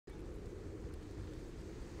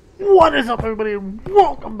What is up, everybody, and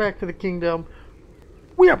welcome back to the kingdom.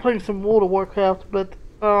 We are playing some World of Warcraft, but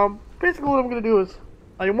basically what I'm going to do is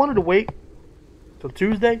I wanted to wait till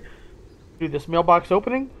Tuesday to do this mailbox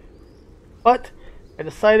opening, but I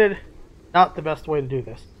decided not the best way to do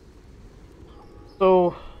this.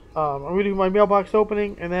 So I'm going to do my mailbox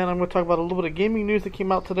opening, and then I'm going to talk about a little bit of gaming news that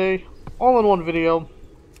came out today, all in one video.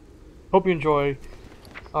 Hope you enjoy.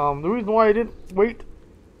 The reason why I didn't wait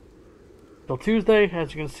till Tuesday,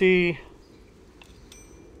 as you can see,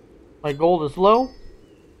 my gold is low,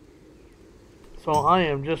 so I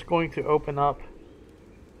am just going to open up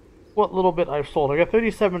what little bit I've sold. I got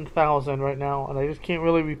 37,000 right now, and I just can't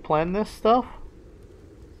really replan this stuff.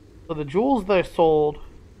 So the jewels that I sold,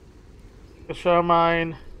 the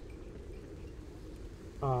Charmine,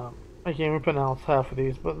 I can't even pronounce half of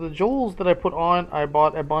these, but the jewels that I put on, I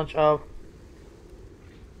bought a bunch of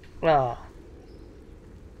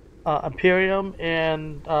Imperium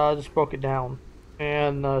and just broke it down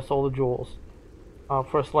and sold the jewels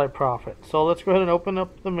for a slight profit. So let's go ahead and open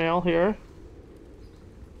up the mail here.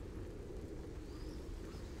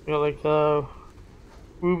 You got like the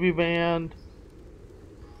ruby band,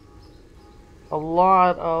 a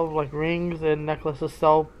lot of like rings and necklaces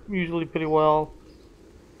sell usually pretty well.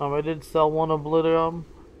 I did sell one Oblivium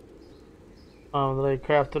that I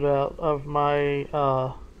crafted out of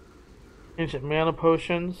my ancient mana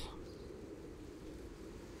potions.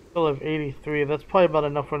 Still have 83. That's probably about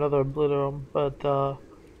enough for another Oblivium, but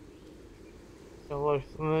and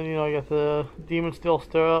then I got the Demon Steel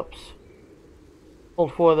Stirrups.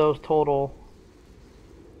 Sold 4 of those total.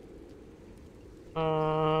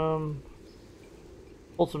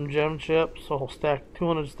 Pulled some gem chips, so I'll stack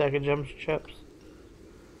 200 stack of gem chips.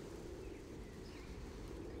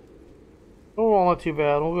 Oh, not too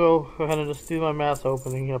bad. We'll go ahead and just do my mass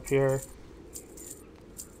opening up here.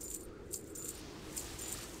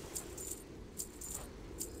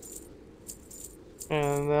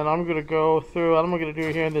 And then I'm gonna go through. I'm not gonna do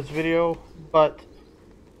it here in this video, but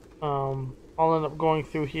I'll end up going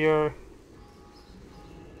through here.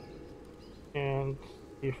 And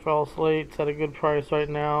the Fell Slate's at a good price right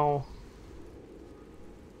now.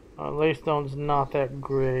 Laystone's not that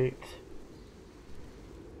great.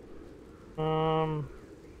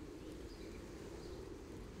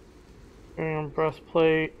 Imperium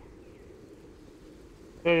breastplate.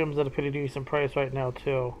 Imperium's at a pretty decent price right now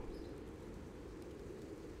too.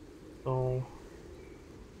 So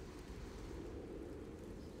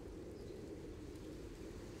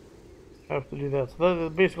I have to do that. So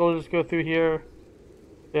basically I'll just go through here.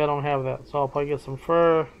 Yeah, I don't have that, so I'll probably get some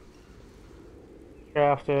fur,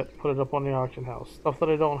 craft it, put it up on the auction house. Stuff that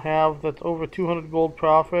I don't have that's over 200 gold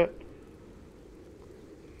profit.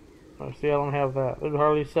 See, I don't have that. It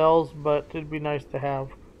hardly sells, but it'd be nice to have.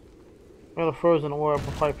 I got a frozen orb.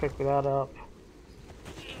 I'll probably pick that up.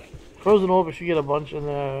 Frozen orb, if you get a bunch in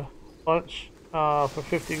the for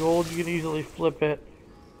 50 gold, you can easily flip it.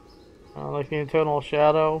 Like the Eternal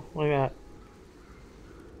Shadow, like that.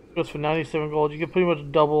 Goes for 97 gold. You can pretty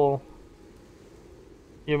much double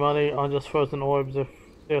your money on just frozen orbs. If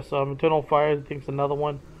there's some Eternal Fire, I think it's another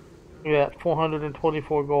one. Look at that,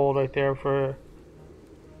 424 gold right there for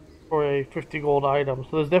a 50 gold item.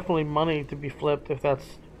 So there's definitely money to be flipped if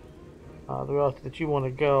that's the route that you want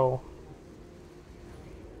to go.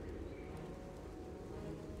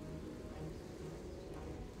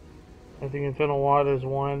 I think Eternal Water is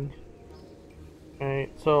one.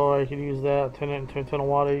 Alright, so I could use that, turn it into Eternal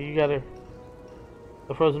Water. You gotta,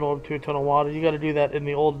 the Frozen Orb to Eternal Water, you gotta do that in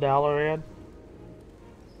the old Dalaran.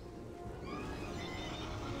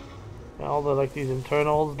 All the, like, these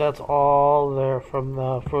internals, that's all there from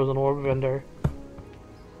the Frozen Orb vendor.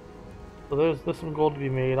 So there's some gold to be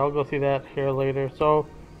made. I'll go through that here later. So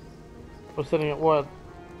we're sitting at what,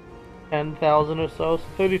 10,000 or so,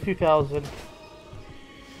 32,000.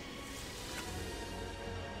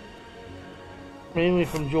 Mainly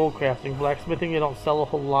from jewel crafting. Blacksmithing, you don't sell a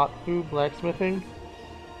whole lot through blacksmithing.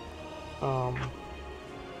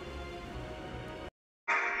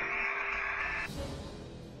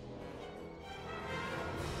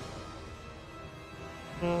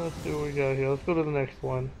 Let's see what we got here. Let's go to the next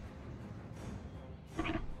one. I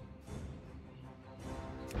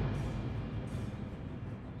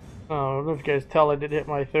don't know if you guys tell, I did hit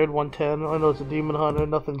my third 110. I know it's a Demon Hunter,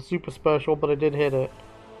 nothing super special, but I did hit it.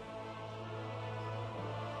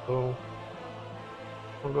 So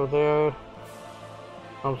I'll go there.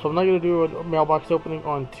 So I'm not going to do a mailbox opening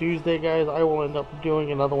on Tuesday, guys. I will end up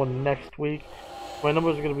doing another one next week. My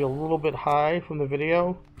numbers are going to be a little bit high from the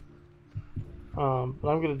video. But I'm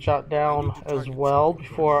going to jot down as well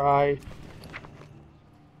before I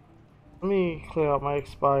Let me clear out my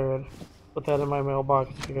expired. Put that in my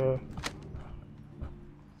mailbox here.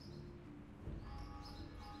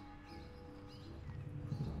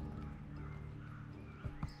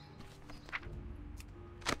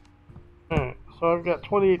 Alright, so I've got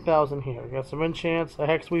 28,000 here. Got some enchants, a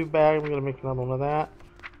hexweave bag. I'm gonna make another one of that.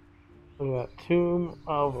 Look at that Tomb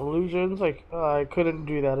of Illusions. I couldn't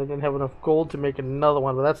do that. I didn't have enough gold to make another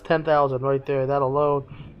one, but that's 10,000 right there. That alone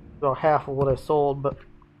is about half of what I sold, but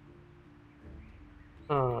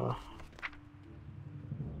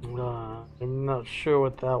I'm not sure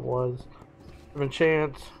what that was.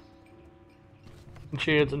 Enchants,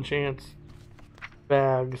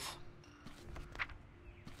 bags.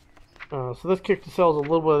 So this character sells a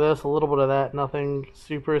little bit of this, a little bit of that. Nothing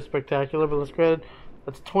super spectacular, but let's go ahead.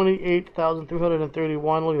 That's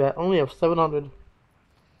 28,331. Look at that. Only have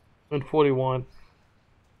 741.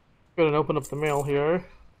 Go ahead and open up the mail here.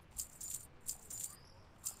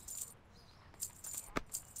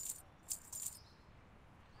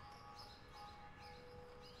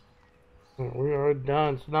 We are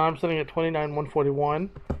done. So now I'm sitting at 29,141.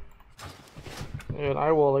 And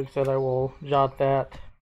I will, like I said, I will jot that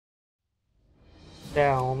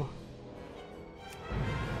down.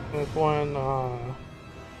 This one,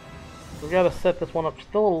 we gotta set this one up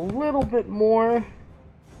still a little bit more.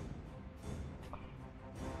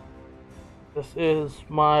 This is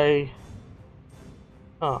my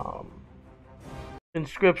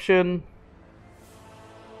inscription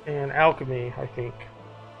and alchemy, I think.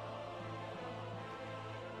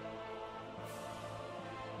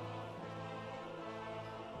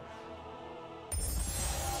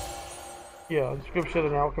 Yeah, inscription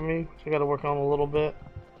and alchemy, so I gotta work on a little bit.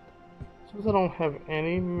 Since I don't have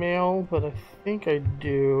any mail, but I think I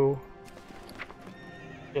do.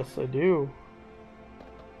 Yes, I do.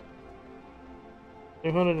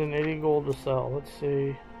 280 gold to sell. Let's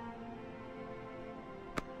see.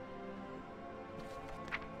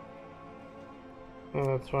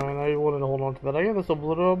 Oh, that's fine. I wanted to hold on to that. I got this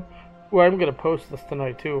Oblivium. Ooh, I'm gonna post this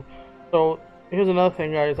tonight too. So here's another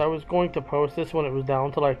thing, guys. I was going to post this when it was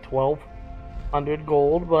down to like 1,200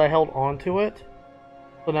 gold, but I held on to it.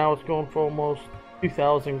 So now it's going for almost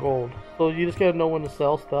 2,000 gold. So you just gotta know when to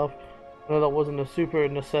sell stuff. I know that wasn't a super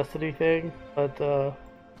necessity thing, but I'm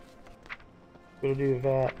gonna do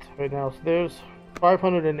that right now. So there's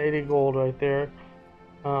 580 gold right there.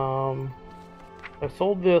 I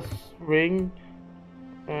sold this ring,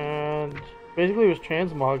 and basically it was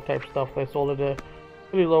transmog type stuff. I sold it at a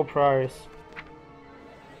pretty low price.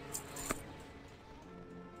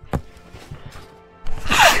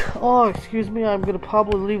 Oh, excuse me, I'm gonna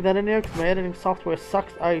probably leave that in there because my editing software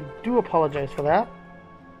sucks. I do apologize for that.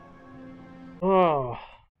 Oh.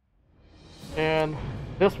 And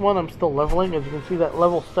this one I'm still leveling. As you can see, that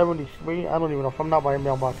level 73. I don't even know if I'm not by a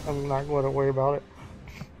mailbox. I'm not going to worry about it.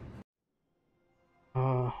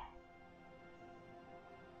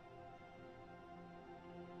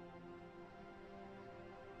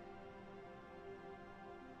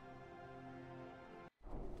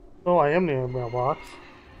 So I am near a mailbox.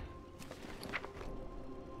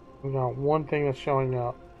 We got one thing that's showing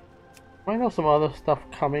up. Might have some other stuff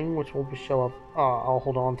coming, which will show up. I'll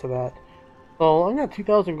hold on to that. So I got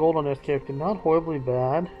 2,000 gold on this character. Not horribly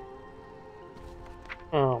bad.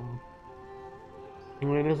 There's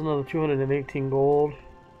another 218 gold.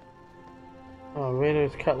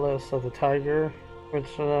 Raider's Cutlass of the Tiger, which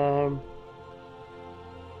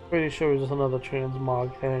pretty sure is just another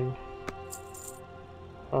transmog thing.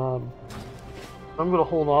 I'm gonna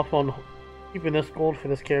hold off on keeping this gold for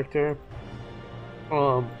this character.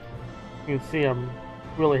 You can see I'm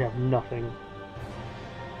really have nothing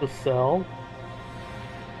to sell.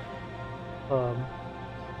 I'm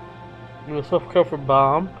gonna self-cover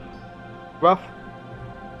bomb, rough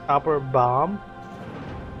copper bomb.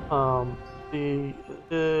 You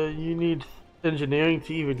need engineering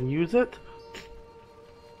to even use it.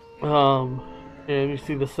 And you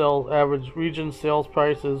see the average region sales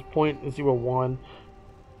price is 0.01.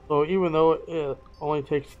 So even though it only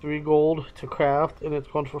takes 3 gold to craft, and it's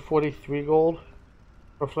going for 43 gold,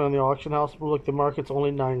 roughly on the auction house, but look, the market's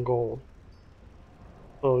only 9 gold.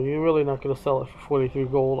 So you're really not going to sell it for 43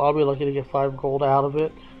 gold. I'll be lucky to get 5 gold out of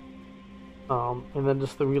it. And then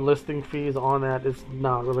just the relisting fees on that is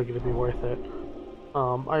not really going to be worth it.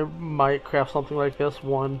 I might craft something like this,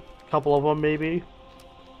 couple of them maybe.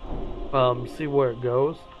 See where it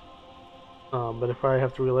goes. But if I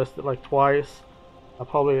have to relist it like twice, I'll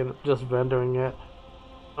probably end up just vendoring it.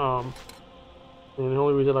 And the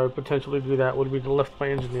only reason I would potentially do that would be to lift my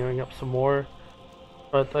engineering up some more.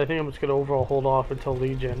 But I think I'm just going to overall hold off until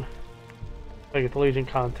Legion. I get the Legion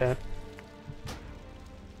content.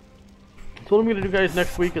 So what I'm going to do, guys,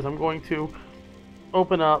 next week is I'm going to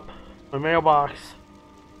open up my mailbox,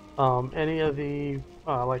 any of the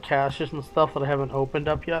like caches and stuff that I haven't opened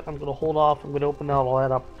up yet. I'm going to hold off. I'm going to open all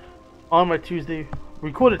that up on my Tuesday,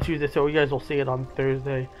 record it Tuesday, so you guys will see it on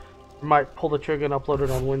Thursday. I might pull the trigger and upload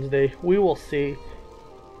it on Wednesday. We will see.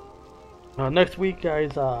 Next week,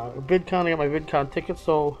 guys, VidCon, I got my VidCon tickets,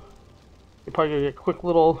 so you're probably going to get quick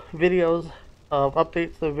little videos of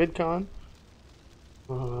updates to VidCon.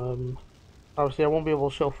 Obviously, I won't be able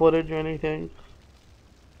to show footage or anything,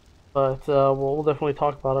 but we'll definitely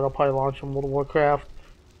talk about it. I'll probably launch some World of Warcraft.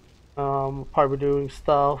 Probably doing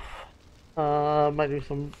stuff. Might do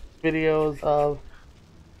some videos of.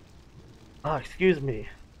 Excuse me.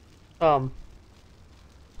 Might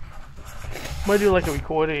do like a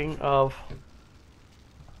recording of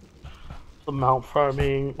some mount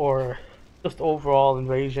farming or just overall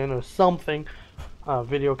invasion or something.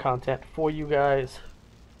 Video content for you guys.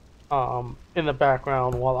 In the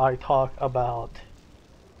background while I talk about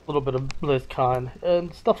a little bit of BlizzCon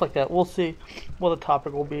and stuff like that. We'll see what the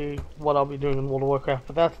topic will be, what I'll be doing in World of Warcraft,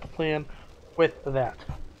 but that's the plan with that.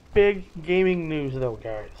 Big gaming news though,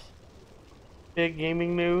 guys. Big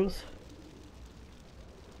gaming news.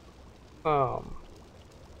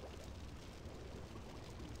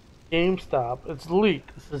 GameStop, it's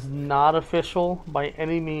leaked. This is not official by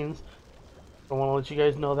any means. I want to let you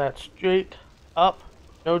guys know that straight up.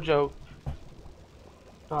 No joke.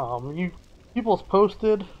 People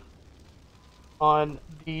posted on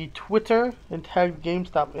the Twitter and tagged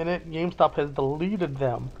GameStop in it. GameStop has deleted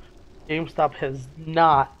them. GameStop has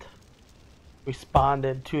not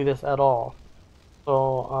responded to this at all.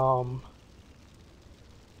 So,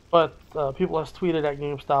 but people have tweeted at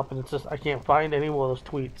GameStop, and it's just I can't find any more of those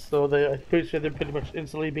tweets. So I'm pretty sure they're pretty much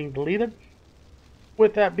instantly being deleted.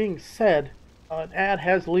 With that being said, an ad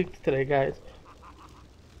has leaked today, guys.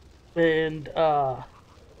 And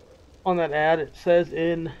on that ad it says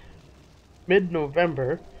in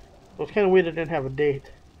mid-November, so it's kind of weird it didn't have a date,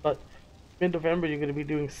 but mid-November you're going to be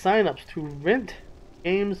doing sign-ups to rent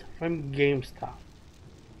games from GameStop.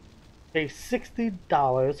 Pay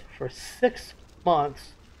 $60 for 6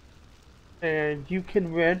 months, and you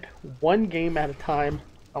can rent one game at a time,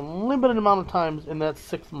 a limited amount of times in that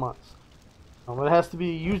 6 months. It has to be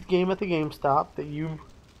a used game at the GameStop that you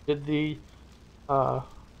did the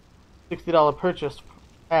 $60 purchase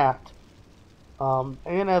at.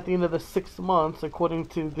 And at the end of the 6 months, according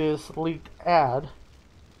to this leaked ad,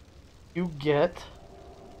 you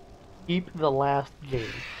keep the last game.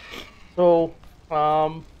 So,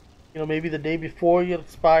 maybe the day before it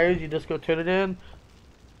expires, you just go turn it in,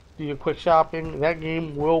 do your quick shopping, that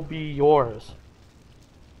game will be yours.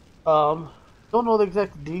 Don't know the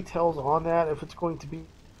exact details on that, if it's going to be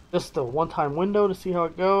just a one-time window to see how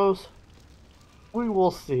it goes. We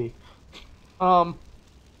will see.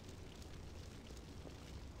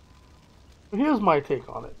 Here's my take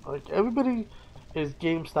on it. Like, everybody is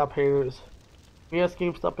GameStop haters. Yes,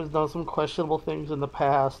 GameStop has done some questionable things in the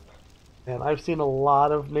past, and I've seen a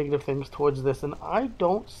lot of negative things towards this, and I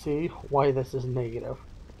don't see why this is negative.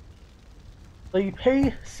 So you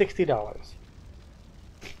pay $60.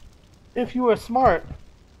 If you are smart,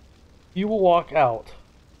 you will walk out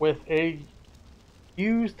with a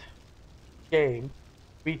used game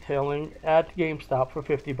retailing at GameStop for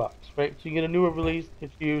 $50, right? So you get a newer release,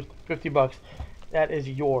 it's used, $50. That is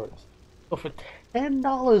yours. So for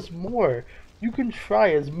 $10 more, you can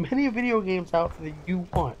try as many video games out that you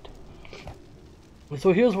want. And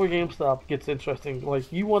so here's where GameStop gets interesting.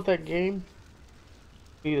 Like, you want that game,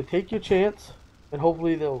 you either take your chance, and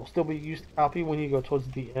hopefully there'll still be a used copy when you go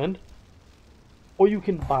towards the end, or you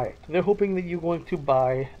can buy it. They're hoping that you're going to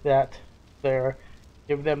buy that there,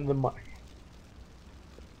 give them the money.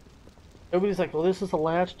 Everybody's like, well, this is a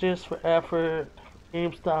last ditch for effort.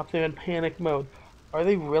 GameStop, they're in panic mode. Are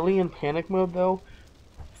they really in panic mode, though?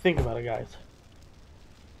 Think about it, guys.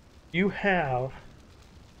 You have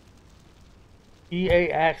EA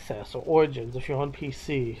Access or Origins if you're on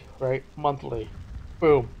PC, right? Monthly.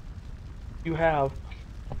 Boom. You have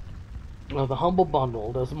the Humble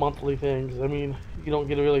Bundle, does monthly things. I mean, you don't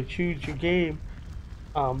get to really choose your game,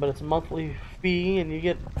 but it's a monthly fee, and you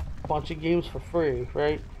get a bunch of games for free,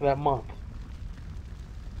 right? For that month.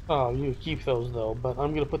 You keep those though, but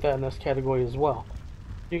I'm gonna put that in this category as well.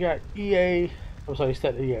 You got EA. I'm sorry, you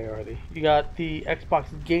said EA already. You got the Xbox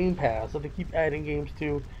Game Pass that they keep adding games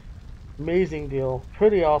to. Amazing deal,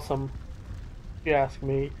 pretty awesome, if you ask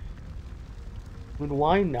me. I mean,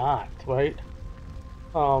 why not, right?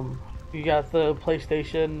 You got the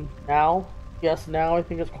PlayStation Now. Yes, Now I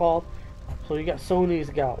think it's called. So you got Sony's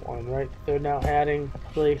got one, right? They're now adding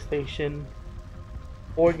PlayStation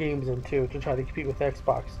 4 games in too to try to compete with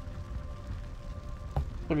Xbox.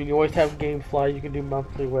 I mean, you always have GameFly you can do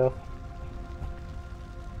monthly with.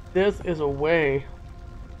 This is a way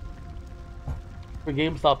for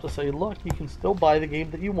GameStop to say, look, you can still buy the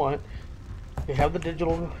game that you want. They have the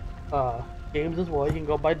digital games as well. You can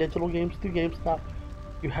go buy digital games through GameStop.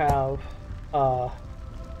 You have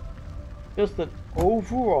just an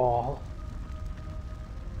overall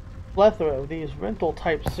plethora of these rental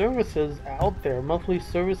type services out there, monthly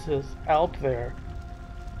services out there.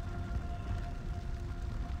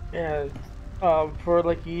 And for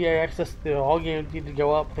like EA Access, all games need to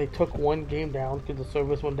go up. They took one game down because the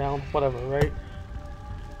service went down, whatever, right?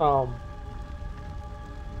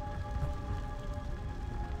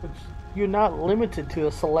 You're not limited to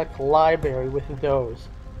a select library with those.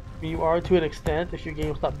 You are to an extent if your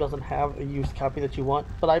GameStop doesn't have a used copy that you want,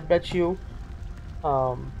 but I bet you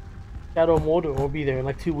Shadow Mordor will be there in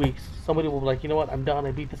like 2 weeks. Somebody will be like, you know what, I'm done,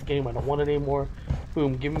 I beat this game, I don't want it anymore.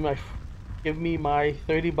 Boom, give me my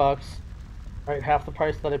 $30, right, half the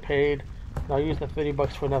price that I paid, and I'll use that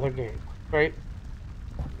 $30 for another game, right?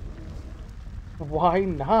 Why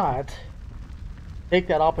not take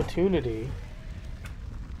that opportunity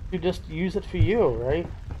to just use it for you, right?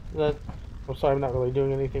 I'm sorry, I'm not really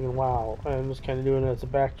doing anything in WoW. I'm just kind of doing it as a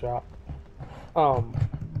backdrop.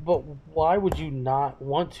 But why would you not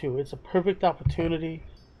want to? It's a perfect opportunity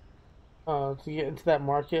to get into that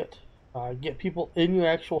market, get people in your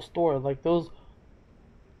actual store, like those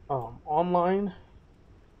online.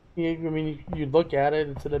 I mean, you look at it;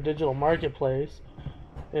 it's in a digital marketplace.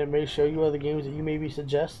 It may show you other games that you maybe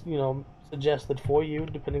suggested for you,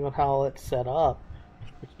 depending on how it's set up.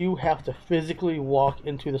 But you have to physically walk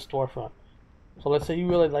into the storefront. So let's say you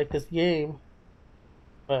really like this game,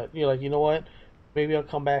 but you're like, you know what? Maybe I'll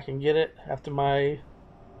come back and get it after my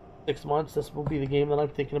 6 months. This will be the game that I'm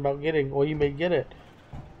thinking about getting, or you may get it.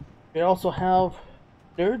 They also have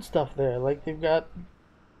nerd stuff there. Like they've got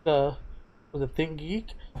was it Think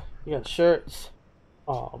Geek? You got shirts,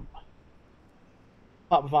 pop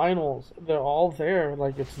vinyls. They're all there.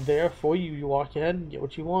 Like it's there for you. You walk in and get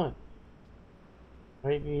what you want.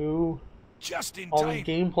 Right? Just in all time. this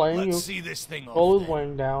game playing, Let's see this thing controller's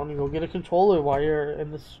weighing down, you go get a controller while you're in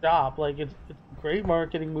the shop. Like it's a great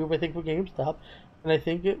marketing move, I think, for GameStop, and I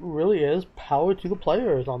think it really is power to the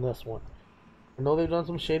players on this one. I know they've done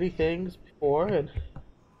some shady things before, and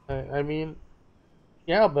I mean,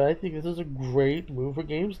 yeah, but I think this is a great move for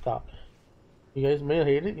GameStop. You guys may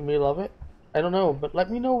hate it, you may love it, I don't know, but let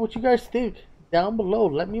me know what you guys think down below.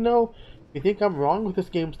 Let me know if you think I'm wrong with this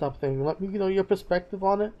GameStop thing. Let me know your perspective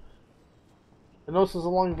on it. I know this is a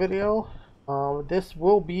long video. This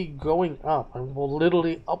will be going up. I will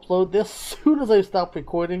literally upload this as soon as I stop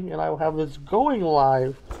recording, and I will have this going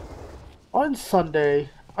live on Sunday.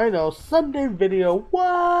 I know, Sunday video.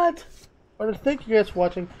 What? But thank you guys for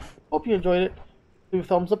watching. Hope you enjoyed it. Leave a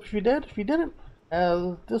thumbs up if you did. If you didn't,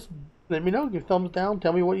 just let me know. Give thumbs down.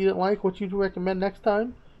 Tell me what you didn't like, what you'd recommend next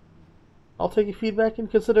time. I'll take your feedback in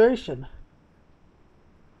consideration.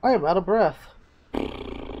 I am out of breath.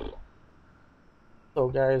 So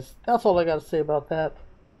guys, that's all I got to say about that.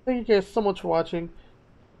 Thank you guys so much for watching.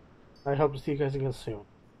 I hope to see you guys again soon.